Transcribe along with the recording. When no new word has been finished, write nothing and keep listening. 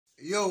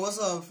Yo, what's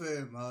up,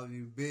 fam? How have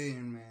you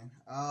been, man?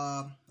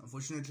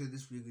 Unfortunately,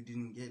 this week we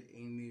didn't get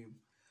any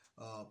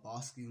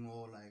Busking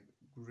or like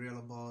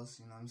gorilla balls,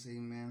 you know what I'm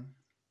saying, man?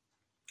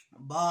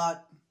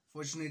 But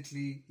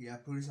fortunately, he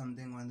uploaded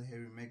something on the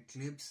Harry Mack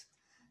clips,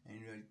 and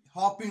we're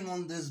hopping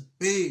on this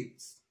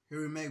beats.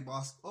 Harry Mack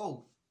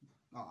Oh,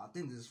 I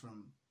think this is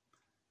from,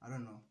 I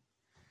don't know.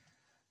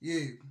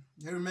 Yeah,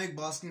 Harry Mack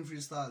Busking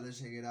Freestyle. Let's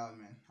check it out,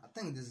 man. I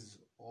think this is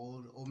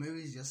old, or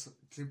maybe it's just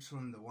clips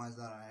from the ones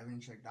that I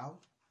haven't checked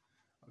out.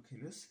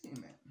 Okay, let's see,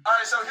 man.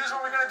 Alright, so here's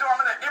what we're going to do. I'm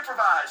going to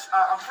improvise.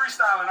 I'm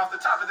freestyling off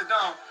the top of the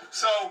dome.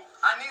 So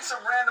I need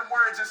some random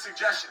words and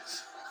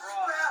suggestions.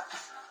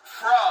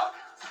 Frog.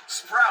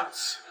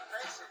 Sprouts.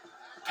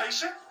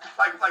 Patient?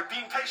 Like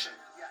being patient?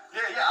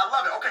 Yeah, I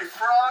love it. Okay,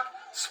 frog,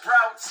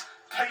 sprouts,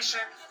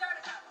 patient,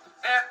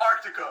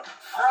 Antarctica.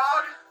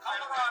 Frog.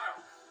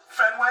 Colorado.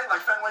 Fenway,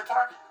 like Fenway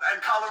Park,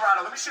 and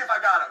Colorado. Let me see if I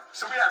got them.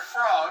 So we had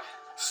frog,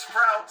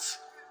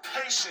 sprouts,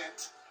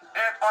 patient,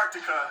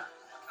 Antarctica,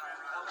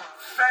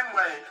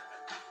 Fenway,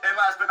 and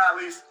last but not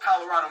least,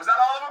 Colorado. Was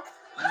that all of them?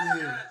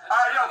 Yeah.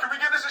 All right, yo, can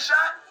we give this a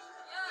shot?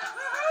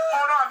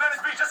 Hold on, Venice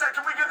Beach just said,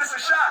 can we give this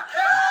a shot?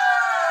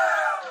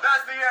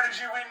 That's the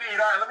energy we need.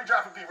 All right, let me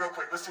drop a beat real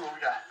quick. Let's see what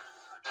we got.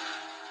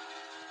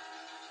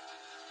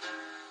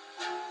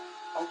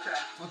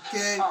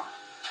 Okay.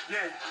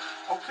 Yeah.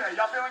 Okay.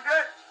 Y'all feeling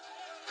good?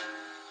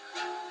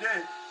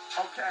 Yeah.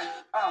 Okay.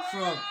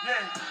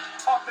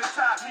 Yeah. Off the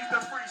top, he's the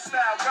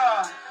freestyle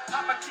god.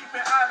 I'ma keep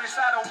it honest,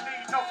 I don't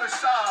need no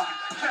facade.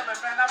 Killing,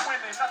 man, I'm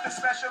winning, nothing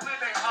special, it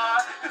ain't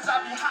hard. Cause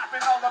I be hopping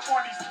all up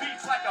on these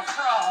beats like a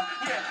frog.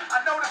 Yeah,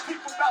 I know the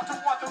people about to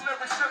want the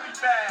lyrics really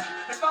bad.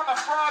 If I'm a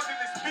frog, then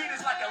this beat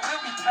is like a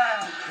lily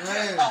pad.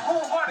 Yeah, a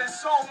whole heart and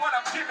soul, what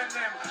I'm giving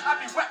them. I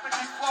be wet with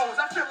these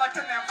flows, I feel like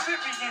an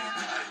amphibian.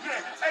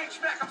 Yeah,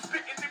 H-Mack, I'm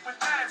spitting it with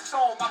mad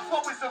soul. My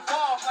flow is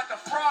evolved like a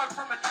frog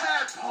from a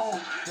tadpole.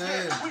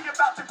 Yeah, we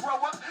about to grow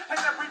up, and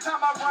every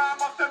time I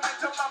rhyme off the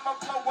mental, I'ma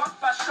blow up.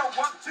 I show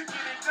up to get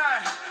it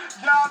done.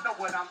 Y'all know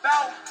what I'm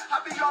about.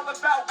 I be all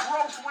about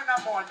growth when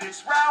I'm on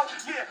this route.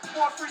 Yeah,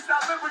 more freestyle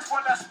lyrics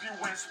when I spew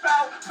and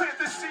spout. Plant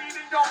the seed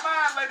in your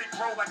mind, let it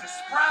grow like a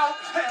sprout.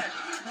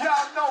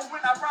 Y'all know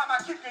when I rhyme,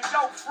 I kick it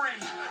dope free.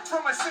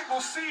 From a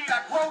single seed,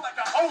 I grow like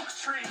an oak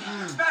tree.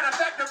 Matter of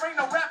fact, there ain't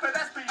no rapper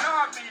that's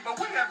beyond me.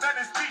 But we at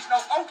Venice Beach, no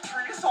oak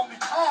tree, it's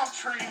only palm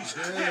trees.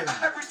 Yeah,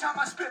 every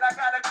time I spit, I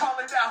gotta call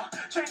it out.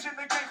 Changing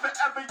the game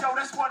forever, yo,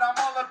 that's what I'm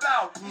all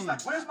about. He's like,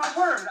 where's my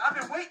word? I've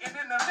been waiting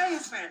in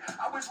amazement.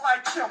 I was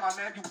like, chill, my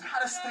man, you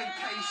gotta stay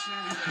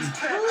patient.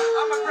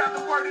 I'ma grab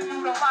the word and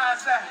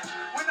utilize that.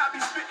 When I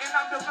be spitting,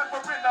 I'm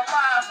delivering the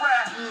live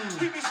rap.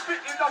 He be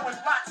spitting, though, with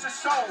lots of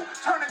soul.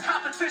 Turning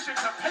competition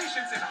to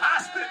patients in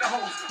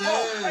hospitals.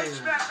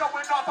 H-Mack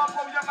going off, I'll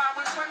blow your mind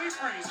with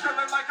 23s.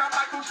 Feeling like I'm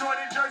Michael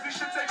Jordan, jersey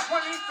should take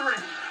 23.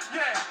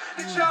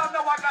 Yeah, and y'all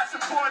know I got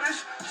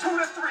supporters. 2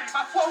 to 3,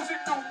 my flow's in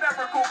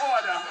numerical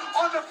order.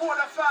 On the 4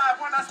 to 5,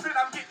 when I spit,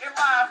 I'm getting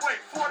live.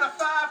 Wait, 4 to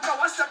 5? No,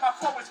 I said my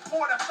flow is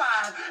 4 to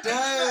 5.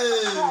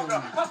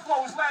 Stronger. My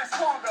flows last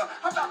longer.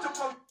 I'm about to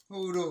blow.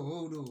 Hold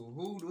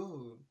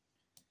on.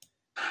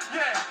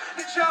 Yeah,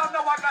 and y'all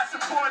know I got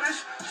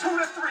supporters. 2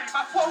 to 3,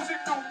 my flow's in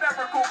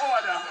numerical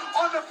order.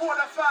 On the 4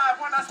 to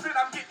 5, when I spit,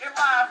 I'm getting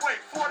live. Wait,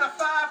 4 to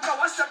 5?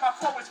 No, I said my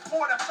flow is 4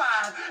 to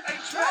 5.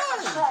 H-Mack,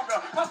 I'm stronger.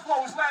 My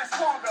flows last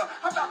longer.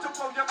 I'm about to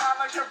blow your mind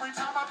like every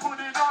time I put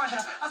it on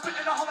ya. I'm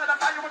spitting a whole lot of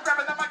fire and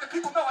grabbing the mic, and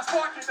people know I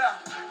spark it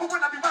up. But when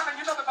I be rhyming,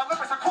 you know that my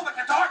lyrics are cold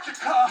like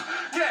Antarctica.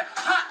 Yeah,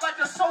 hot like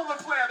a solar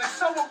flare. They're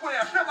so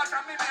aware. Feel like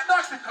I'm in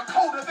Antarctica,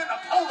 colder than a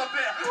polar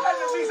bear.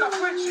 Enemies are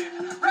flinching.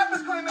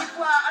 Rappers claim they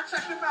fly. I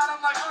check them out. I'm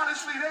like,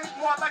 honestly, they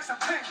more like some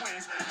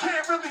penguins.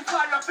 Can't really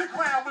fly off the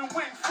ground with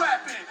wings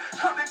flapping.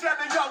 Come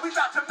together, yo, we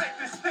about to make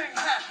this thing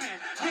happen.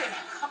 Yeah,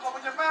 I'm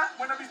blowing your mind.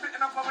 When I be spitting,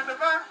 I'm blowing the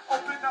mind.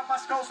 Open up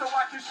my skull so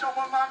I can show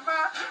them my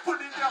mind.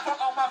 Put it down for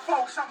all my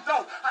folks. I'm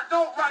dope. I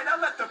don't write, I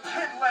let the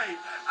pen lay.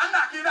 I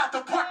knock it out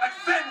the park like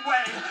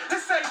Fenway.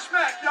 It's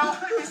H-Mack, yo.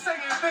 They be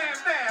saying bam,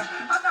 bam.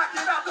 I knock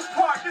it out the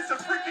park. It's a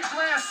freaking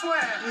grand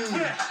slam.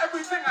 Yeah,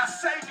 everything I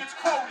say gets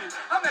quoted.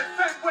 I'm at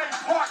Fenway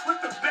Park with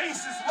the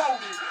bases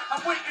loaded. I'm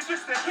waiting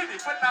just to hit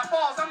it, but not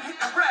balls. I'm hitting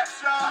raps,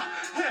 y'all.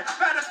 Yeah,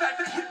 matter of fact,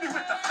 they hit me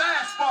with the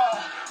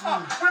fastball.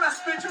 When I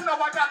spit, you know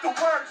I got the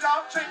words,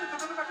 y'all. Changing the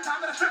rhythm every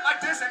time that I spit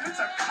like this, and it's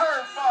a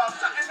curveball,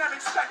 something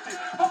unexpected.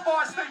 My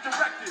bars stay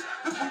directed.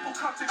 The people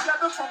come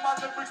together from my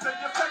lyrics, they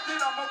affected.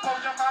 I'ma blow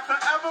your mind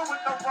forever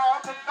with the raw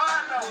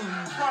bravado.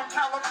 From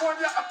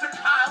California up to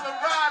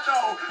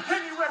Colorado.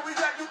 Anywhere we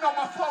at, you know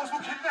my flows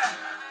will connect.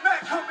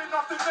 Mack coming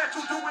off the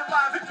mental, doing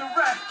live and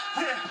direct.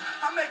 Yeah,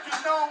 I make it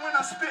known when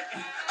I'm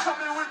spitting.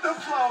 Coming with the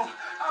flow.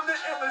 I'm the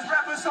illest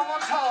rapper, so I'm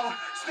told.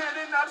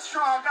 Standing up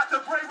strong, got the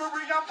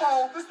bravery, I'm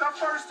bold. This the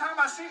first time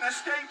I seen a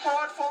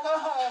skateboard full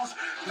of holes.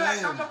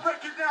 Mack, I'ma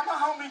break it down, my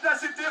homie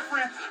does it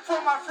different.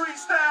 From my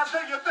freestyles,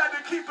 they you better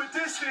keep a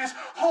distance.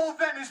 Whole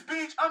Venice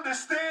Beach,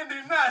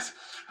 understanding us.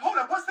 Hold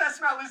up, what's that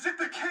smell? Is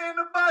it the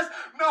cannabis?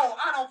 No,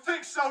 I don't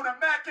think so. The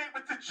Mack ain't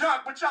with the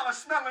junk. What y'all are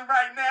smelling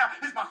right now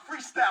is my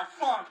freestyle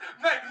funk.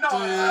 Make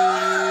noise.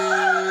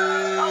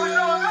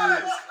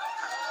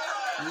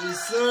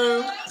 sir.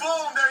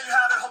 Boom, there you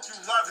have it. Hope you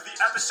loved the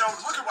episode.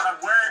 Look at what I'm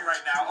wearing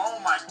right now. Oh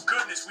my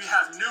goodness, we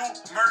have new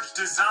merch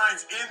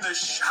designs in the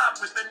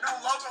shop with the new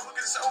logo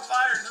looking so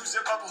fire. New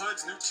zip-up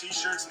hoods, new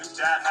t-shirts, new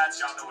dad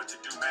hats. Y'all know what to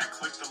do, man.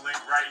 Click the link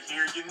right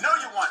here. You know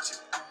you want to.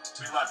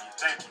 We love you.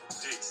 Thank you.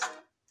 Peace.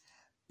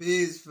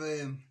 Peace,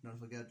 fam. Don't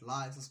forget to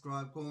like,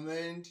 subscribe,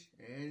 comment,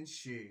 and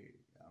share.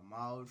 I'm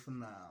out for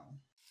now.